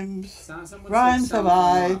 Rhymes. Someone Rhymes said have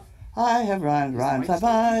sound I. I have rhymes. Rhymes have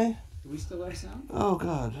I. Do we still have sound? Oh,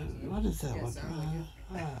 God. What is that Yeah, one? sounds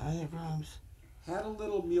like I have rhymes. Had a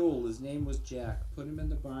little mule. His name was Jack. Put him in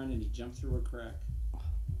the barn and he jumped through a crack.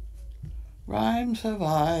 Rhymes have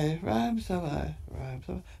I. Rhymes have I. Rhymes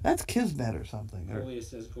have I. That's Kismet or something. Or Earlier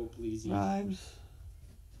says go please eat. rhymes.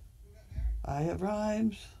 I have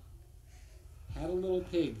rhymes. Had a little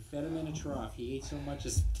pig. Fed him in a trough. He ate so much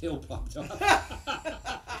his tail popped off.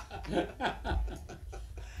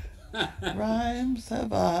 Rhymes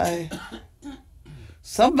have I.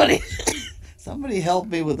 Somebody help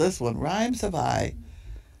me with this one. Rhymes have I.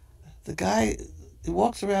 The guy, he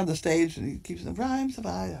walks around the stage and he keeps saying, rhymes have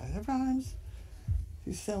I have rhymes.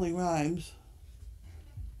 He's selling rhymes.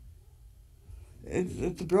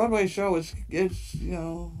 It's a Broadway show. It's you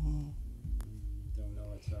know, Don't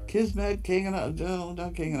know it, sorry. Kismet, King and I. No,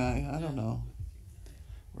 not King and I don't know.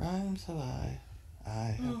 Rhymes have I.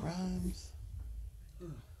 I have rhymes.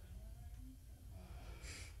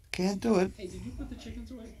 Can't do it. Hey, did you put the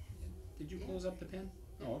chickens away? Did you close up the pen?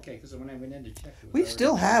 Oh, okay, because when I went in to check... it was We already-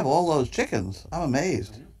 still have all those chickens. I'm I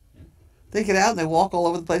amazed. know, yeah. They get out and they walk all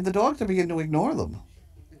over the place. The dogs are beginning to ignore them.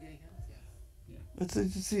 Okay, yeah.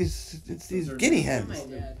 It's these Those are guinea nice. hens. My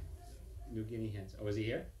dad. New guinea hens. Oh, is he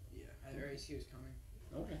here? Yeah. I already see who's coming.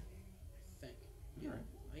 Okay. I think. All right.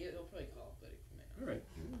 Yeah, they'll probably call, but All right.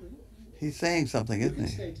 He's saying something, You isn't can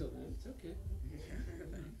he? stay till then. It's okay.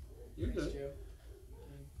 You're good.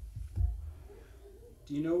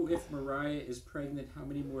 Do you know if Mariah is pregnant, how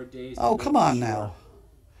many more days? to Oh, go come for on sure? now.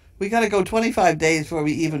 We got to go 25 days before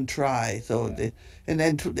we even try. So, and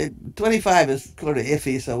then 25 is sort of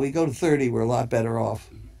iffy. So we go to 30. We're a lot better off.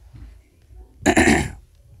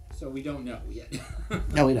 So we don't know yet.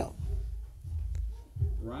 No, we don't.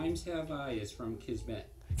 Rhymes Have I is from Kismet.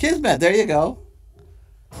 Kismet, there you go.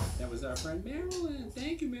 That was our friend Marilyn.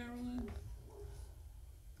 Thank you, Marilyn.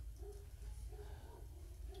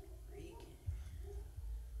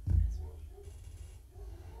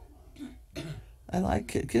 I like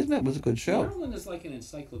Kismet was a good show. Marilyn is like an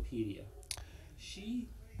encyclopedia. She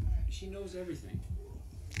knows everything.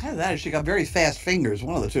 Either that or she got very fast fingers,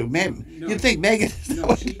 one of the two. Man, No. you'd think Megan.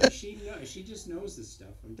 No, she just knows this stuff.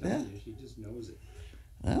 I'm telling you, she just knows it.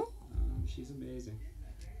 Well, She's amazing.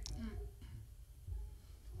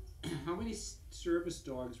 How many service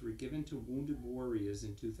dogs were given to wounded warriors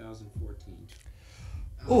in 2014?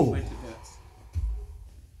 Oh. Went to vets.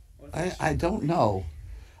 I don't know.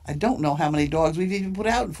 I don't know how many dogs we've even put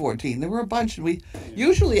out in 14. There were a bunch, and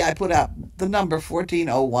usually I put out the number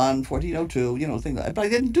 1401, 1402, things like that. But I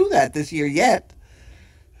didn't do that this year yet.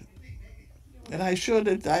 And I should.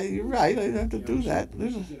 You're right. I have to Yeah, do we that.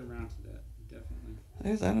 should get around to that,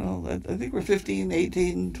 definitely. I don't know. I think we're 15,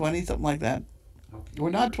 18, 20, something like that. Okay. We're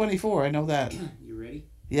not 24. I know that. You ready?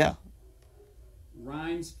 Yeah.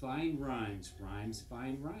 Rhymes, fine rhymes. Rhymes,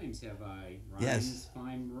 fine rhymes have I. Rhymes, Yes.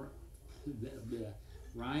 fine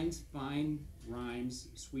rhymes, fine rhymes,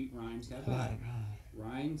 sweet rhymes have I.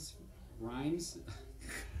 Rhymes, Rhymes,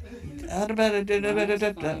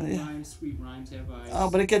 fine rhymes, sweet rhymes have I. Oh,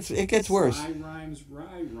 but it gets worse. Sly rhymes,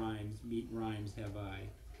 wry rhymes, meet rhymes have I.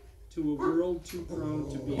 To a world too prone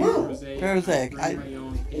to be prosaic, I bring my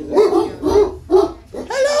own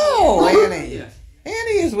Hello, Annie. Yeah.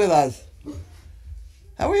 Annie is with us.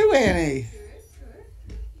 How are you, Annie?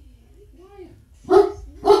 You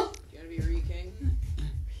gotta be King.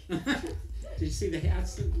 Did you see the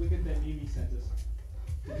hats? Look at that Mimi sent us.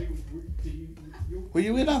 Were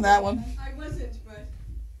you in on that one? I wasn't, but.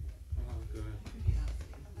 Oh, good.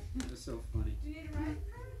 That's so funny. Do you need a ride?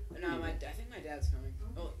 No, I think my dad's coming.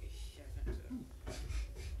 Oh, yeah, I think so.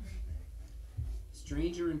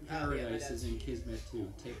 Stranger in Oh, yeah, Paradise my is in Kismet too.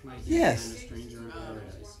 Take my hand, Yes. I'm a stranger in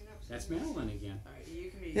paradise. That's Marilyn again. Alright, you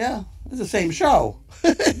can be. Yeah, it's the same show.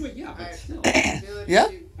 Well, yeah, but Alright. still. Yeah.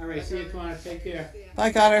 All right, see you, Connor. Take care.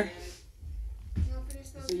 Bye, Connor.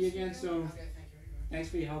 See you again soon. Okay, thank you. Thanks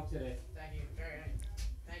for your help today. Thank you. Very nice.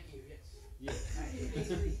 Thank you, yes.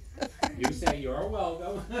 Yeah. You say you're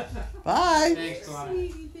welcome. Bye. Thanks, Connor.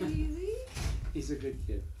 He's a good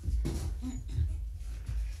kid.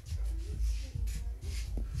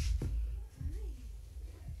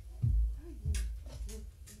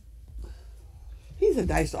 He's a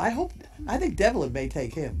nice. I think Devlin may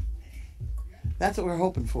take him. That's what we're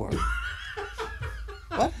hoping for.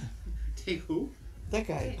 What? Take who? That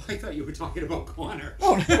guy. I thought you were talking about Connor.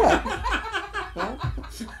 Oh, what?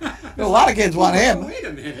 Well, a lot of kids want him. Wait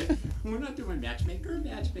a minute. We're not doing matchmaker.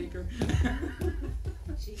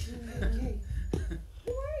 She's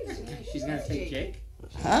gonna take Jake.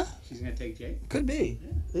 Huh? She's gonna take Jake. Could be.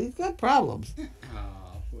 He's got problems.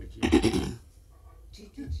 Oh, poor Jake.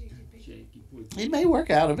 Jake, you poor He may work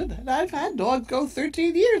out of it. And I've had dogs go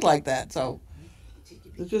 13 years like that, so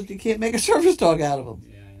it's just you can't make a service dog out of them.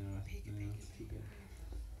 Yeah, I know. It's too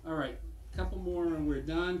bad. All right, couple more and we're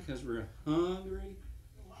done because we're hungry.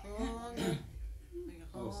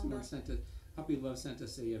 Oh, someone sent a Puppy Love sent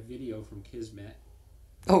us a video from Kismet.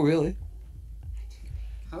 Oh, really?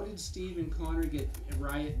 How did Steve and Connor get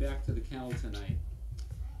Riot back to the kennel tonight?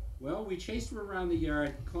 Well, we chased her around the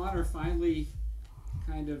yard. Connor finally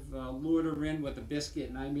kind of lured her in with a biscuit,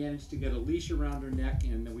 and I managed to get a leash around her neck,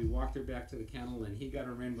 and then we walked her back to the kennel, and he got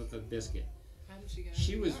her in with a biscuit. How did she get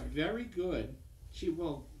She was very good.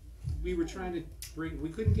 We were trying to we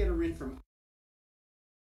couldn't get her in from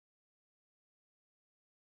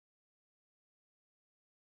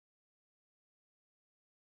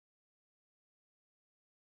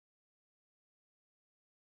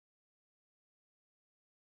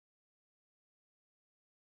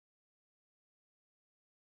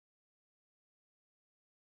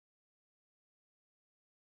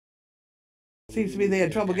Seems to me they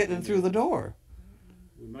had trouble getting him through the door.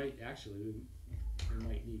 We might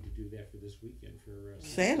need to do that for this weekend for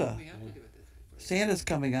Santa. We have to do it this week. Santa's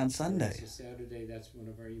coming on Sunday. So Saturday, that's one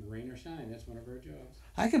of our rain or shine. That's one of our jobs.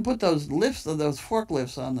 I can put those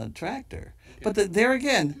forklifts on the tractor. But there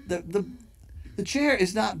again, the chair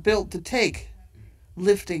is not built to take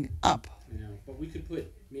lifting up. But we could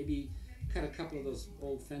cut a couple of those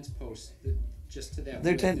old fence posts just to that.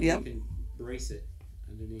 They're width, and yep. We can brace it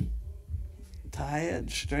underneath. Tie it,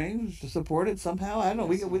 strings to support it somehow. I don't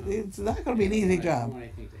know. It's not going to be an easy I don't job. want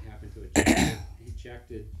anything to happen to it. Jack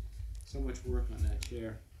did so much work on that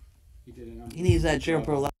chair. He did an He needs that chair job.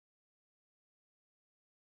 for a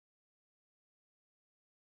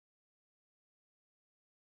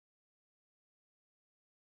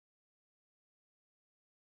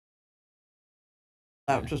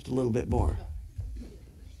out just a little bit more.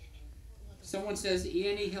 Someone says,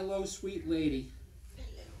 Annie, hello, sweet lady.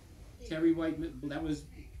 Terry White, that was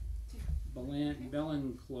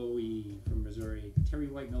Belen Chloe from Missouri. Terry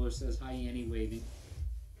White Miller says, hi, Annie, waving.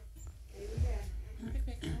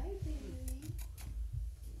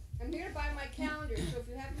 I'm here to buy my calendar, so if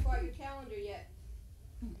you haven't bought your calendar yet.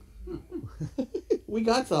 We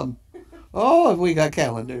got some. Oh, have we got I'm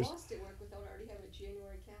calendars? lost at work without already having a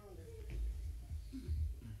January calendar.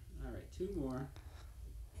 All right, two more.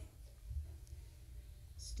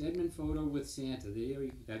 Stedman photo with Santa. There,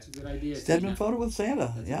 that's a good idea. Stedman Tina. photo with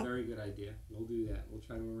Santa. That's a Yeah, very good idea. We'll do that. We'll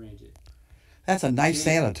try to arrange it. that's a nice Jake,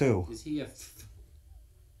 Santa too. Is he a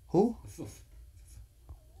Who?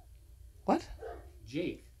 What?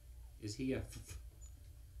 Jake? Is he a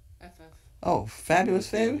FF. Oh, fabulous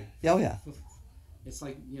Fabi. Oh yeah. It's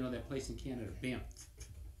like, you know, that place in Canada, Bam.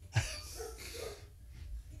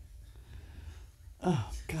 Oh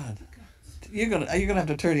God. You're gonna have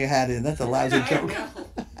to turn your hat in. That's a lousy joke.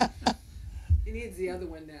 He needs the other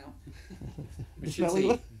one now. I should Smelly say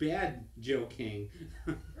one? bad joking.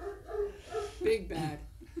 Big bad.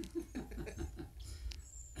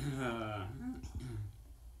 I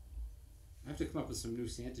have to come up with some new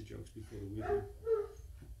Santa jokes before the weekend.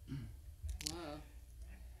 Wow.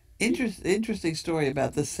 Interesting story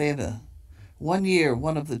about this Santa. One year,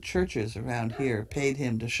 one of the churches around here paid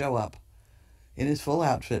him to show up in his full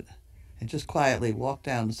outfit and just quietly walk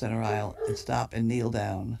down the center aisle and stop and kneel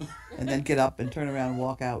down and then get up and turn around and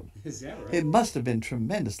walk out. Is that right? It must have been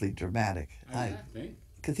tremendously dramatic. I think.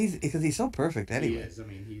 Because he's so perfect He anyway. is. I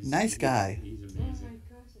mean, he's Nice guy. He's Oh amazing.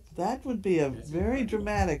 my gosh, it's That would be a That's very incredible.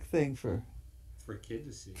 dramatic thing for For a kid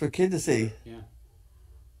to see. a kid to see. Yeah.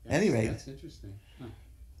 Anyway. That's interesting. Huh.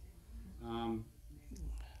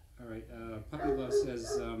 All right. Puppy Love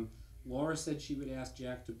says, Laura said she would ask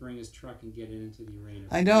Jack to bring his truck and get it into the arena.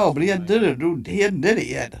 I know, but he hadn't did it. He hadn't did it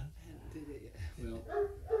yet. Did it. Well,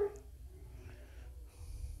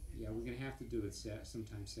 yeah, we're gonna have to do it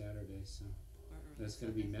sometime Saturday, so that's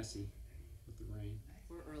gonna be messy with the rain.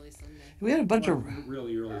 Or early Sunday. We had a bunch Well, of.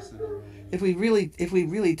 really early Sunday morning. If we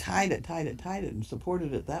really tied it and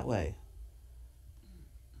supported it that way.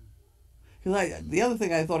 Because the other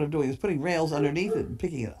thing I thought of doing is putting rails underneath it and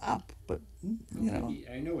picking it up, but you know,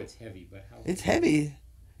 I know it's heavy, but how? it's heavy.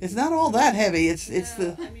 It's not all that heavy. It's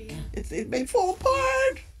No, I mean, it may fall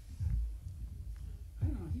apart. I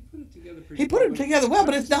don't know. He put it together pretty. He put it together well,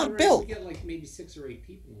 but it's not We built. get like maybe 6 or 8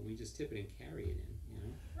 people, and we just tip it and carry it in. You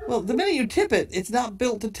know. Well, the minute you tip it, it's not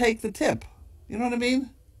built to take the tip. You know what I mean?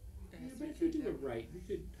 Yeah, but if you do it right, we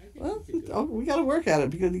could. I think Well, we could do it. we got to work at it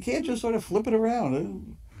because you can't just sort of flip it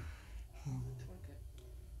around.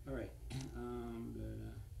 All right.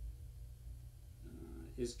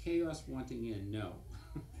 Is Chaos wanting in? No.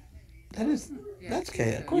 That is that's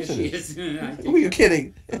chaos. Of course Yes, it she is. is. I Who are you think- kidding?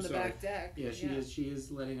 on I'm the sorry. back deck. Yeah, she is. She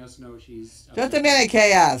is letting us know she's. Just a minute,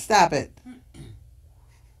 chaos. Stop it.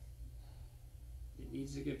 It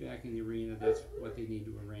needs to get back in the arena. That's what they need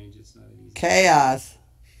to arrange. It's not an easy. Chaos.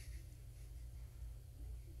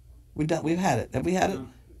 We've had it. Have we had it?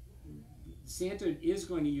 Santa is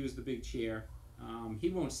going to use the big chair. He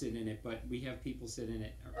won't sit in it, but we have people sit in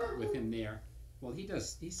it with him there. Well, he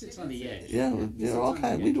does. He sits on the edge. Yeah, He sits all on the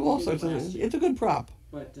kinds. edge. We do all did it sorts of. last year. It's a good prop.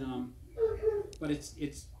 But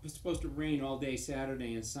it's supposed to rain all day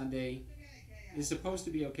Saturday, and Sunday is supposed to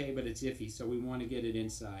be okay, but it's iffy. So we want to get it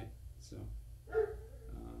inside. So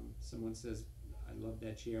someone says, "I love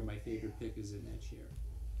that chair. My favorite pick is in that chair."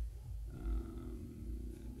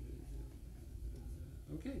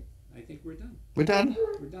 Okay, I think we're done. We're done.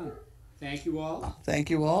 We're done. Thank you all. Thank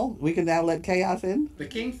you all. We can now let chaos in. The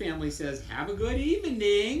King family says, "Have a good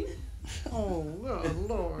evening." Oh,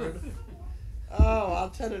 Lord. Oh,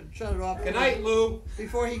 I'll shut it off. Good night, Lou.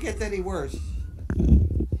 Before he gets any worse.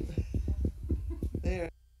 There.